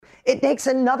It takes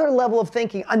another level of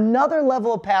thinking, another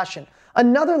level of passion,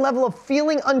 another level of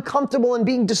feeling uncomfortable and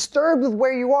being disturbed with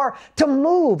where you are to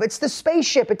move. It's the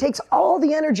spaceship. It takes all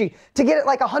the energy to get it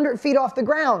like 100 feet off the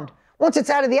ground. Once it's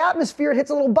out of the atmosphere, it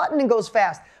hits a little button and goes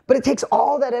fast. But it takes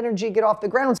all that energy to get off the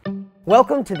ground.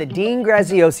 Welcome to the Dean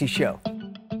Graziosi Show.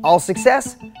 All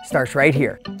success starts right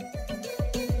here.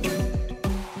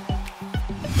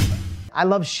 I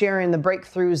love sharing the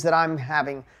breakthroughs that I'm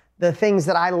having, the things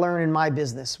that I learn in my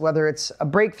business, whether it's a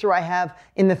breakthrough I have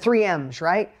in the 3 M's,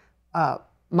 right?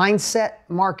 Mindset,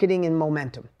 marketing, and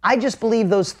momentum. I just believe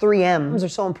those 3 M's are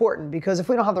so important because if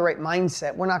we don't have the right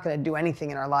mindset, we're not going to do anything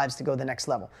in our lives to go to the next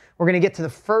level. We're going to get to the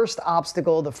first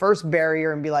obstacle, the first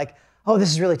barrier, and be like, oh,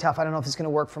 this is really tough. I don't know if it's going to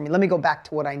work for me. Let me go back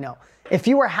to what I know. If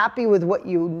you were happy with what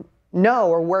you know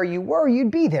or where you were,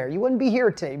 you'd be there. You wouldn't be here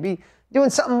today. You'd be doing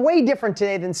something way different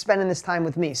today than spending this time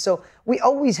with me. So we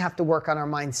always have to work on our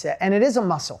mindset, and it is a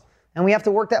muscle. And we have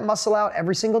to work that muscle out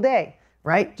every single day,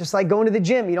 right? Just like going to the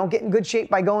gym. You don't get in good shape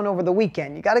by going over the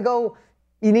weekend. You got to go,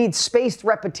 you need spaced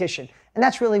repetition. And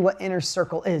that's really what Inner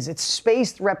Circle is. It's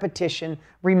spaced repetition,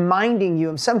 reminding you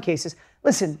in some cases.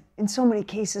 Listen, in so many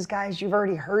cases, guys, you've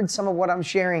already heard some of what I'm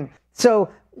sharing. So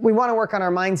we want to work on our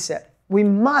mindset. We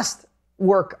must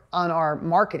work on our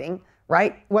marketing,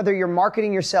 right? Whether you're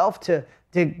marketing yourself to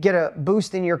get a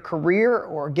boost in your career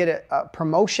or get a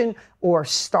promotion or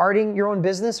starting your own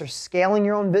business or scaling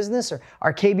your own business or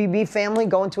our KBB family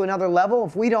going to another level.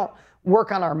 If we don't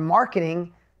work on our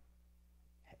marketing,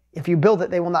 if you build it,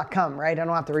 they will not come, right? I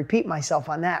don't have to repeat myself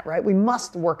on that, right? We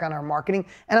must work on our marketing.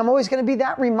 And I'm always going to be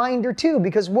that reminder too,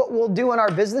 because what we'll do in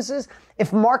our businesses,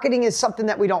 if marketing is something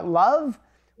that we don't love,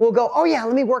 we'll go, oh yeah,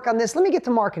 let me work on this. Let me get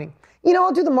to marketing. You know,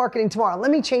 I'll do the marketing tomorrow. Let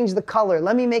me change the color.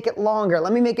 Let me make it longer.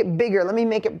 Let me make it bigger. Let me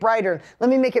make it brighter. Let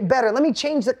me make it better. Let me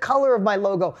change the color of my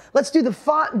logo. Let's do the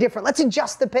font different. Let's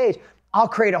adjust the page. I'll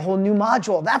create a whole new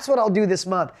module. That's what I'll do this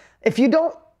month. If you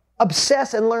don't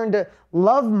obsess and learn to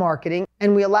love marketing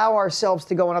and we allow ourselves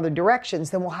to go in other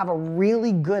directions, then we'll have a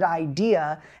really good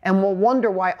idea and we'll wonder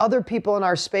why other people in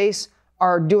our space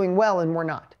are doing well and we're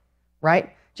not, right?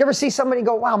 Do you ever see somebody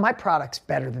go, wow, my product's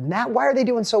better than that? Why are they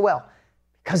doing so well?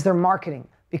 Because they're marketing,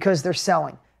 because they're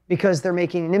selling, because they're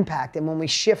making an impact. And when we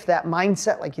shift that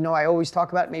mindset, like, you know, I always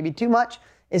talk about it maybe too much,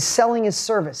 is selling is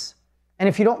service. And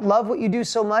if you don't love what you do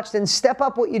so much, then step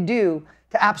up what you do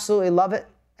to absolutely love it.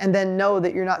 And then know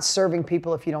that you're not serving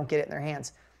people if you don't get it in their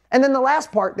hands. And then the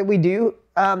last part that we do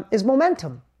is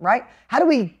momentum, right? How do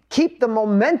we keep the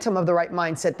momentum of the right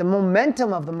mindset, the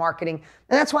momentum of the marketing?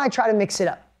 And that's why I try to mix it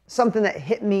up. Something that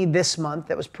hit me this month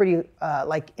that was pretty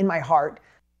like in my heart.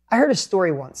 I heard a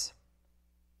story once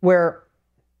where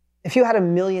if you had $1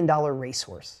 million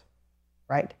racehorse,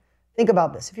 right? Think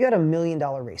about this. If you had $1 million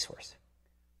racehorse,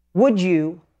 would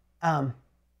you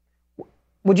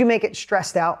make it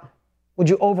stressed out? Would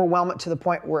you overwhelm it to the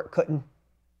point where it couldn't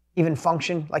even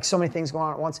function, like so many things going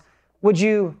on at once? Would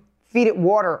you feed it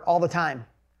water all the time?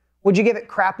 Would you give it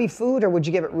crappy food or would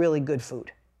you give it really good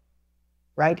food,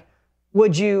 right?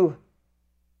 Would you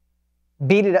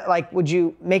beat it, like, would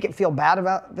you make it feel bad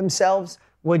about themselves?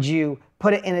 Would you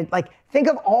put it in a, like, think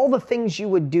of all the things you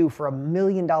would do for $1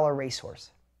 million racehorse.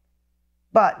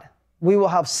 But we will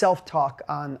have self-talk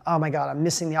on, oh my God, I'm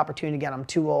missing the opportunity again. I'm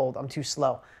too old. I'm too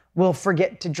slow. We'll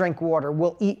forget to drink water.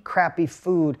 We'll eat crappy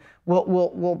food.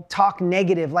 We'll talk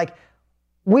negative. Like,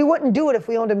 we wouldn't do it if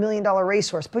we owned $1 million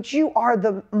racehorse, but you are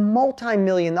the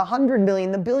multi-million, the 100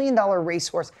 million, the $1 billion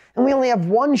racehorse. And we only have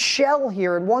one shell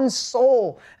here and one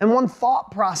soul and one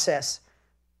thought process.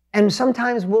 And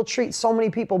sometimes we'll treat so many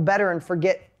people better and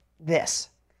forget this.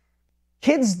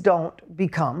 Kids don't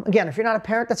become, again, if you're not a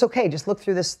parent, that's okay. Just look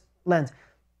through this lens.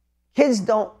 Kids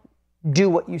don't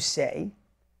do what you say.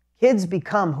 Kids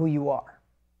become who you are.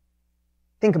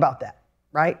 Think about that,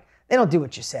 right? They don't do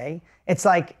what you say. It's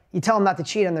like you tell them not to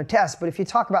cheat on their tests, but if you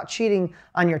talk about cheating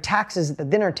on your taxes at the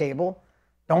dinner table,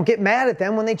 don't get mad at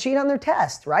them when they cheat on their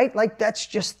test, right? Like, that's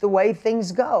just the way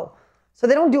things go. So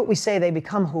they don't do what we say, they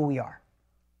become who we are.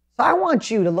 So I want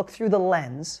you to look through the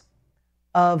lens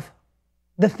of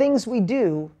the things we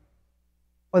do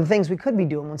or the things we could be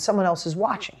doing when someone else is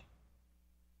watching.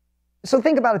 So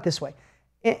think about it this way.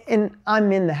 And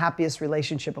I'm in the happiest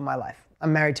relationship of my life.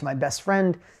 I'm married to my best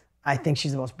friend. I think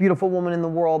she's the most beautiful woman in the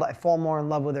world. I fall more in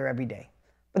love with her every day.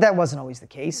 But that wasn't always the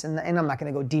case. And I'm not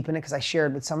going to go deep in it because I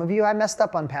shared with some of you. I messed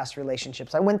up on past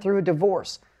relationships. I went through a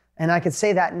divorce. And I could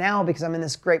say that now because I'm in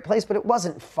this great place, but it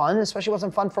wasn't fun, especially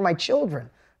wasn't fun for my children,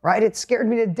 right? It scared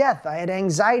me to death. I had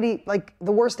anxiety, like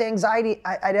the worst anxiety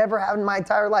I'd ever had in my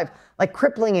entire life, like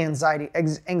crippling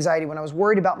anxiety when I was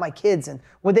worried about my kids and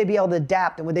would they be able to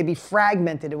adapt and would they be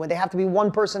fragmented and would they have to be one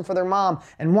person for their mom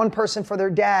and one person for their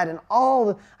dad and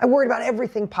I worried about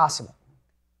everything possible.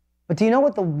 But do you know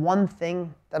what the one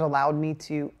thing that allowed me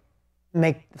to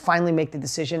finally make the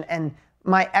decision? And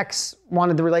my ex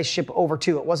wanted the relationship over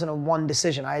too. It wasn't a one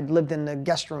decision. I had lived in the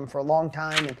guest room for a long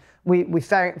time and we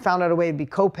found out a way to be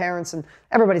co-parents, and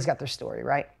everybody's got their story,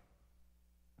 right?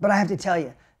 But I have to tell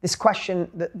you, this question,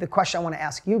 the question I want to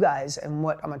ask you guys and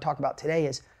what I'm going to talk about today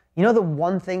is, you know the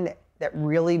one thing that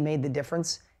really made the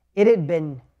difference? It had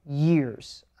been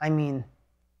years, I mean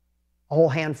a whole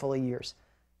handful of years,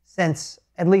 since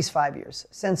at least 5 years,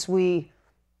 since we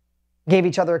gave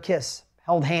each other a kiss,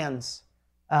 held hands,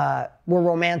 were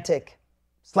romantic,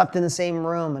 slept in the same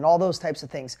room, and all those types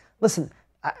of things. Listen,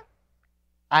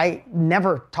 I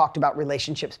never talked about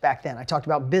relationships back then. I talked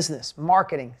about business,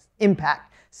 marketing,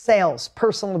 impact, sales,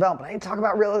 personal development. I didn't talk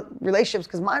about relationships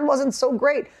because mine wasn't so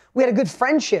great. We had a good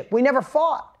friendship. We never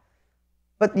fought.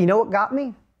 But you know what got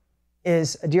me?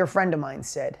 Is a dear friend of mine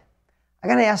said, I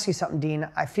got to ask you something, Dean.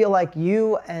 I feel like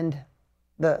you and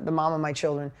the mom of my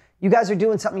children, you guys are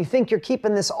doing something. You think you're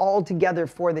keeping this all together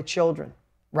for the children,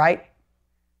 right?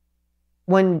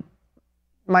 When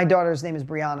my daughter's name is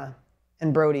Brianna,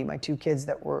 and Brody, my two kids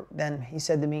that were then, he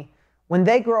said to me, when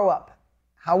they grow up,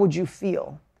 how would you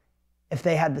feel if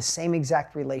they had the same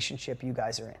exact relationship you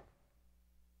guys are in?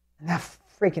 And that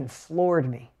freaking floored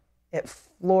me. It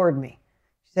floored me.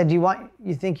 She said,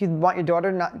 you think you'd want your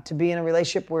daughter not to be in a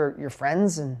relationship where you're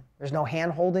friends and there's no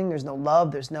hand holding, there's no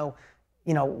love, there's no,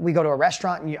 we go to a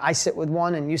restaurant and I sit with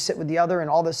one and you sit with the other and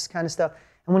all this kind of stuff.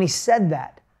 And when he said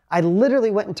that, I literally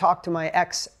went and talked to my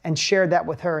ex and shared that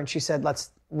with her, and she said,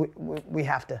 we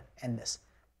have to end this.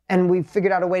 And we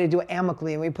figured out a way to do it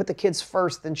amicably, and we put the kids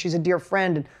first, and she's a dear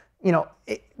friend, and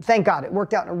thank God, it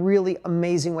worked out in a really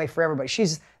amazing way for everybody.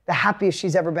 She's the happiest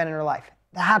she's ever been in her life.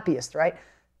 The happiest, right?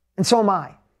 And so am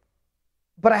I.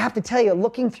 But I have to tell you,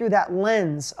 looking through that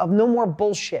lens of no more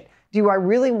bullshit, do I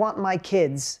really want my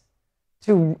kids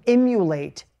to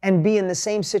emulate and be in the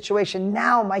same situation?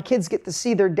 Now my kids get to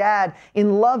see their dad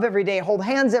in love every day, hold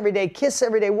hands every day, kiss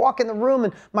every day, walk in the room,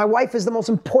 and my wife is the most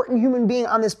important human being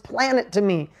on this planet to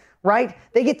me, right?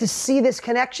 They get to see this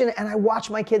connection, and I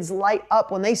watch my kids light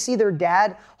up when they see their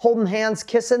dad holding hands,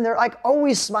 kissing. They're like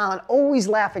always smiling, always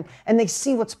laughing, and they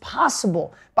see what's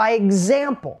possible by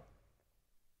example.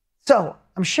 So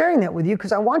I'm sharing that with you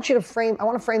because I want to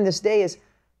frame this day as,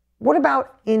 what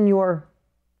about in your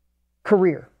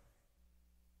career?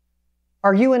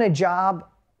 Are you in a job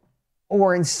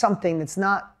or in something that's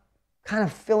not kind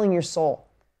of filling your soul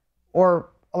or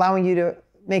allowing you to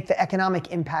make the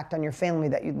economic impact on your family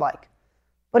that you'd like?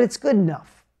 But it's good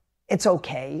enough. It's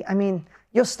okay. I mean,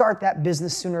 you'll start that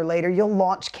business sooner or later. You'll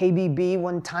launch KBB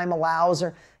when time allows,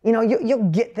 or you'll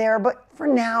get there. But for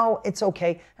now, it's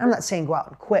okay. And I'm not saying go out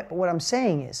and quit, but what I'm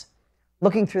saying is,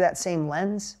 looking through that same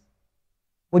lens,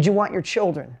 would you want your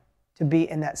children to be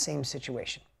in that same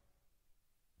situation?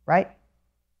 Right?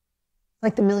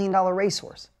 Like the $1 million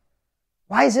racehorse.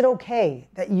 Why is it okay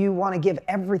that you want to give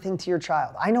everything to your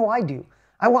child? I know I do.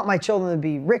 I want my children to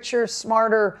be richer,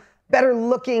 smarter, better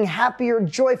looking, happier,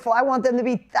 joyful. I want them to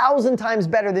be 1,000 times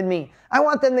better than me. I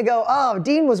want them to go, oh,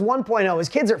 Dean was 1.0. His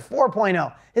kids are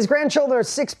 4.0. His grandchildren are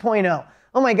 6.0.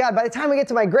 Oh my God, by the time I get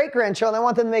to my great-grandchildren, I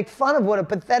want them to make fun of what a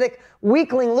pathetic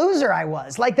weakling loser I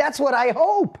was. Like, that's what I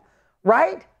hope,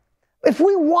 right? If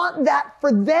we want that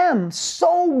for them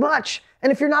so much,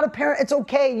 and if you're not a parent, it's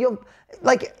okay. You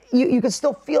can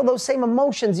still feel those same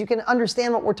emotions. You can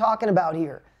understand what we're talking about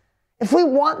here. If we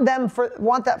want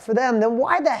that for them, then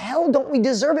why the hell don't we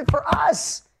deserve it for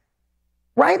us?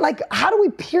 Right? Like, how do we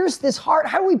pierce this heart?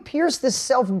 How do we pierce this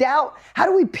self-doubt? How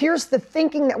do we pierce the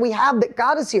thinking that we have that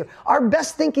got us here? Our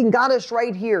best thinking got us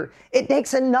right here. It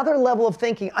takes another level of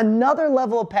thinking, another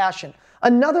level of passion,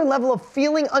 another level of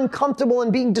feeling uncomfortable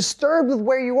and being disturbed with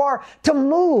where you are to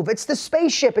move. It's the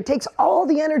spaceship. It takes all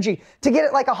the energy to get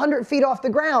it like 100 feet off the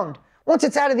ground. Once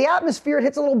it's out of the atmosphere, it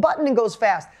hits a little button and goes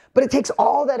fast. But it takes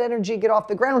all that energy to get off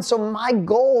the ground. So my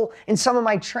goal in some of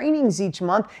my trainings each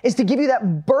month is to give you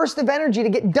that burst of energy to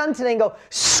get done today and go,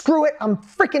 screw it, I'm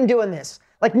freaking doing this.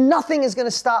 Like, nothing is going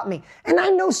to stop me. And I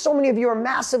know so many of you are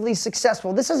massively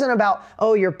successful. This isn't about,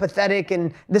 oh, you're pathetic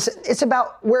and this. It's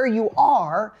about where you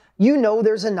are. You know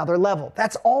there's another level.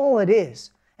 That's all it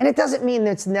is. And it doesn't mean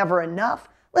that it's never enough.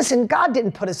 Listen, God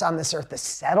didn't put us on this earth to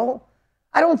settle.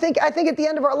 I think at the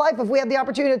end of our life, if we have the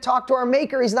opportunity to talk to our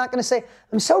maker, he's not going to say,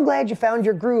 I'm so glad you found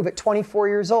your groove at 24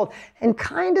 years old and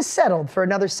kind of settled for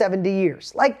another 70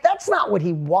 years. Like, that's not what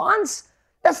he wants.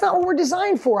 That's not what we're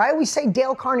designed for. I always say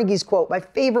Dale Carnegie's quote, my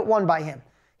favorite one by him.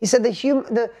 He said,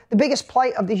 the biggest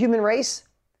plight of the human race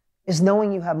is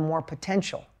knowing you have more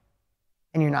potential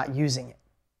and you're not using it.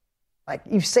 Like,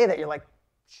 you say that, you're like,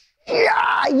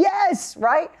 yeah, yes,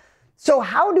 right? So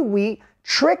how do we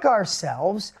trick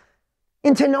ourselves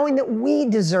into knowing that we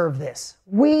deserve this?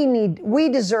 We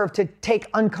deserve to take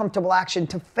uncomfortable action,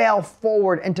 to fail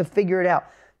forward and to figure it out.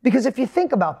 Because if you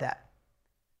think about that,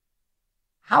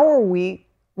 how are we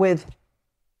with,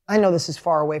 I know this is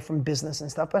far away from business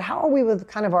and stuff, but how are we with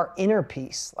kind of our inner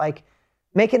peace? Like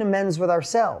making amends with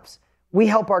ourselves. We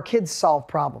help our kids solve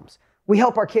problems. We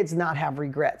help our kids not have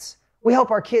regrets. We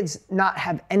help our kids not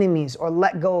have enemies or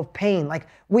let go of pain. Like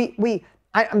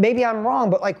maybe I'm wrong,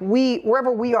 but like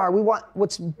wherever we are, we want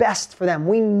what's best for them.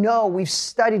 We know, we've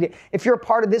studied it. If you're a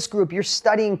part of this group, you're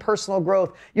studying personal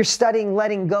growth. You're studying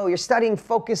letting go. You're studying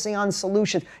focusing on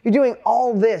solutions. You're doing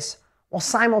all this while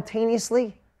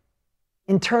simultaneously,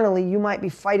 internally, you might be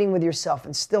fighting with yourself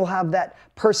and still have that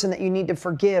person that you need to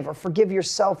forgive, or forgive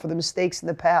yourself for the mistakes in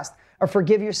the past, or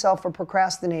forgive yourself for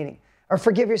procrastinating, or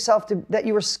forgive yourself that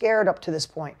you were scared up to this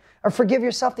point, or forgive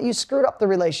yourself that you screwed up the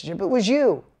relationship. It was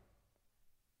you.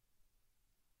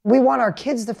 We want our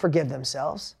kids to forgive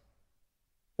themselves.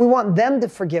 We want them to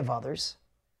forgive others.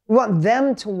 We want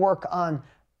them to work on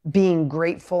being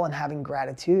grateful and having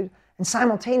gratitude. And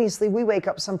simultaneously, we wake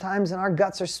up sometimes and our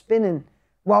guts are spinning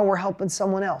while we're helping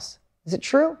someone else. Is it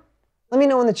true? Let me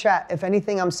know in the chat if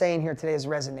anything I'm saying here today is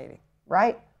resonating,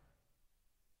 right?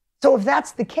 So if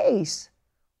that's the case,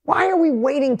 why are we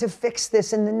waiting to fix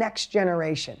this in the next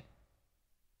generation?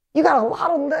 You got a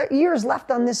lot of years left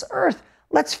on this earth.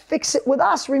 Let's fix it with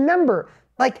us. Remember,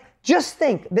 like, just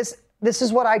think, this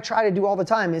is what I try to do all the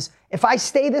time, is if I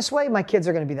stay this way, my kids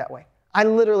are going to be that way. I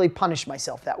literally punish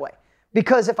myself that way.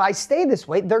 Because if I stay this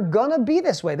way, they're going to be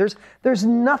this way. There's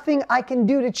nothing I can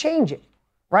do to change it,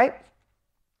 right?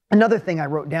 Another thing I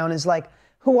wrote down is like,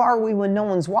 who are we when no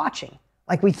one's watching?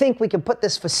 Like, we think we can put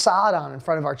this facade on in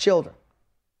front of our children,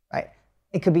 right?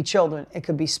 It could be children, it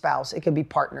could be spouse, it could be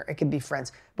partner, it could be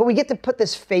friends. But we get to put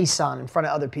this face on in front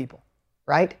of other people,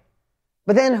 right?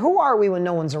 But then who are we when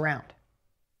no one's around?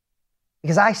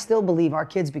 Because I still believe our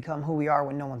kids become who we are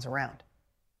when no one's around.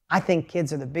 I think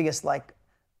kids are the biggest, like,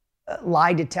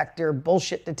 lie detector,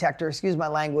 bullshit detector, excuse my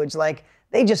language. Like,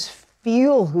 they just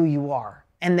feel who you are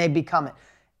and they become it.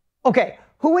 Okay,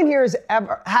 who in here has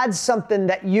ever had something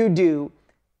that you do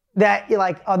that you're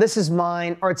like, oh, this is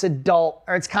mine, or it's adult,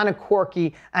 or it's kind of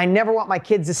quirky. I never want my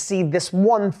kids to see this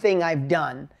one thing I've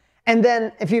done. And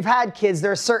then if you've had kids,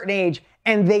 they're a certain age,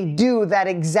 and they do that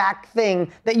exact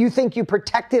thing that you think you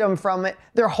protected them from it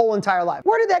their whole entire life.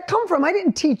 Where did that come from? I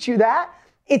didn't teach you that.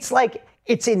 It's like,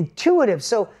 it's intuitive.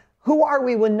 So who are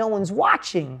we when no one's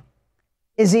watching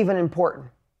is even important,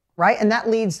 right? And that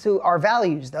leads to our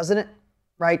values, doesn't it?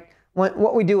 Right?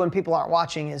 What we do when people aren't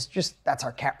watching is just, that's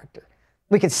our character.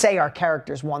 We could say our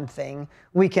character's one thing.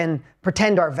 We can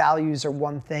pretend our values are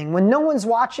one thing. When no one's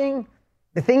watching,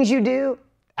 the things you do,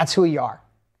 that's who you are.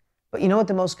 But you know what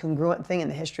the most congruent thing in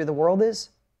the history of the world is?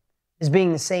 Is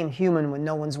being the same human when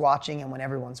no one's watching and when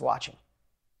everyone's watching.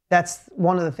 That's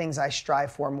one of the things I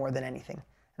strive for more than anything.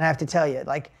 And I have to tell you,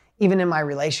 like, even in my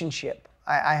relationship,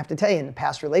 I have to tell you, in the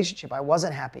past relationship, I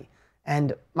wasn't happy.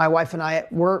 And my wife and I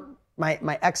were,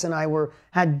 my ex and I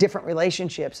had different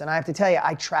relationships. And I have to tell you,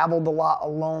 I traveled a lot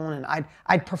alone, and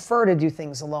I'd prefer to do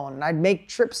things alone. And I'd make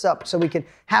trips up so we could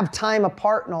have time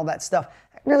apart and all that stuff.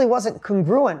 It really wasn't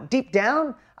congruent. Deep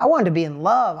down, I wanted to be in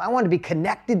love. I wanted to be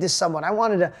connected to someone. I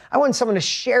wanted someone to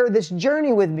share this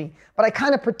journey with me, but I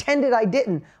kind of pretended I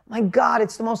didn't. My God,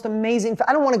 it's the most amazing.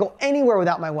 I don't want to go anywhere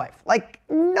without my wife. Like,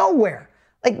 nowhere.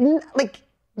 Like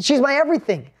she's my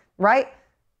everything, right?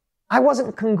 I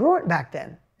wasn't congruent back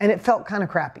then, and it felt kind of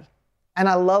crappy. And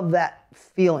I love that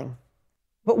feeling.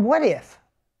 But what if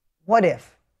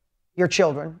your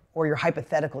children or your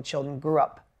hypothetical children grew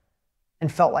up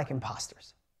and felt like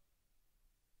imposters?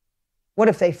 What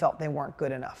if they felt they weren't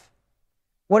good enough?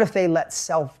 What if they let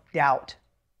self-doubt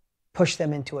push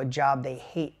them into a job they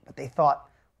hate, but they thought,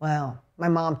 well, my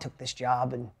mom took this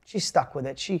job and she stuck with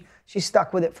it. She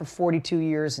stuck with it for 42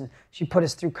 years and she put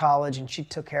us through college and she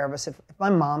took care of us. If my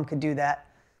mom could do that,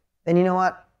 then you know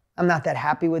what? I'm not that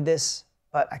happy with this,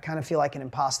 but I kind of feel like an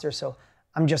imposter, so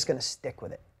I'm just going to stick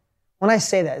with it. When I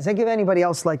say that, does that give anybody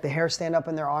else like the hair stand up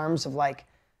in their arms of like,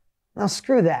 now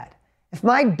screw that. If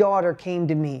my daughter came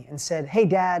to me and said, hey,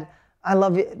 Dad, I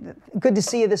love you. Good to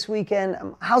see you this weekend.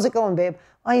 How's it going, babe?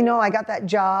 Oh, I got that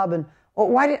job. And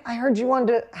well, I heard you wanted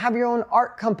to have your own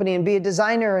art company and be a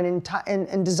designer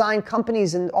and design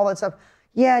companies and all that stuff.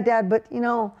 Yeah, Dad, but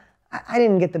I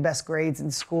didn't get the best grades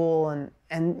in school and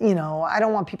I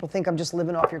don't want people to think I'm just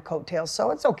living off your coattails,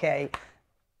 so it's okay.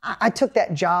 I took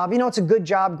that job. It's a good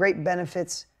job, great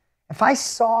benefits. If I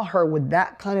saw her with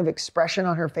that kind of expression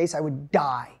on her face, I would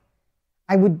die.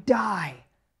 I would die.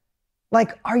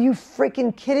 Like, are you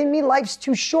freaking kidding me? Life's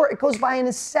too short. It goes by in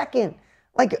a second.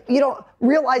 Like, you don't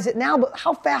realize it now, but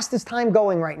how fast is time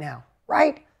going right now,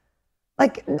 right?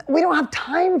 Like, we don't have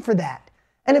time for that.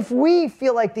 And if we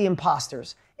feel like the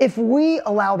imposters, if we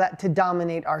allow that to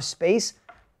dominate our space,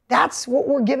 that's what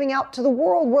we're giving out to the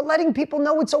world. We're letting people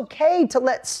know it's okay to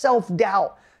let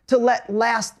self-doubt, to let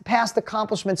past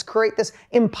accomplishments create this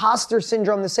imposter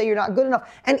syndrome to say you're not good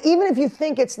enough. And even if you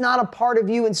think it's not a part of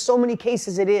you, in so many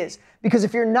cases it is. Because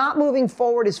if you're not moving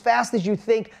forward as fast as you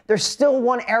think, there's still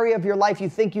one area of your life you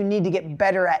think you need to get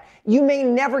better at. You may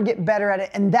never get better at it,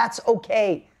 and that's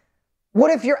okay. What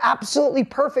if you're absolutely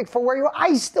perfect for where you are?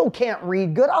 I still can't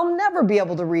read good. I'll never be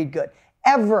able to read good,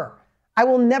 ever. I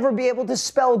will never be able to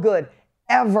spell good,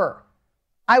 ever.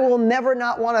 I will never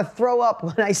not want to throw up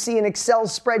when I see an Excel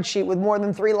spreadsheet with more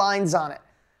than 3 lines on it.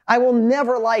 I will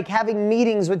never like having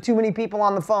meetings with too many people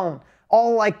on the phone.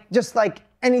 Just like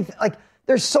anything. Like,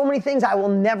 there's so many things I will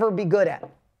never be good at.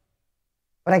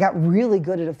 But I got really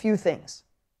good at a few things.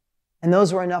 And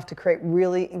those were enough to create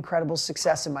really incredible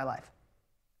success in my life.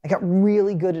 I got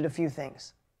really good at a few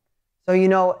things. So,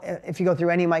 if you go through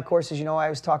any of my courses, I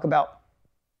always talk about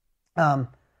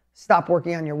stop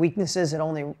working on your weaknesses. It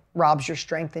only robs your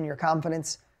strength and your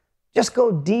confidence. Just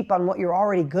go deep on what you're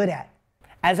already good at.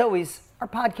 As always, our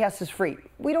podcast is free.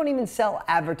 We don't even sell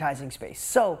advertising space.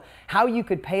 So how you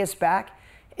could pay us back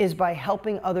is by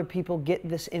helping other people get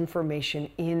this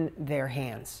information in their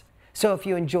hands. So if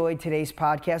you enjoyed today's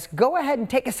podcast, go ahead and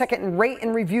take a second and rate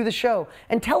and review the show.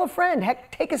 And tell a friend, heck,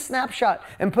 take a snapshot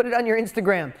and put it on your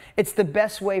Instagram. It's the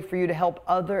best way for you to help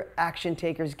other action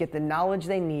takers get the knowledge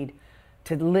they need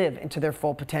to live into their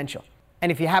full potential.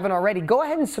 And if you haven't already, go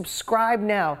ahead and subscribe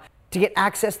now to get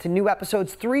access to new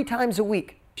episodes 3 times a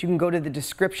week. You can go to the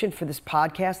description for this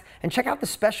podcast and check out the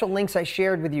special links I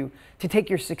shared with you to take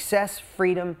your success,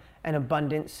 freedom, and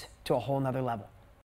abundance to a whole nother level.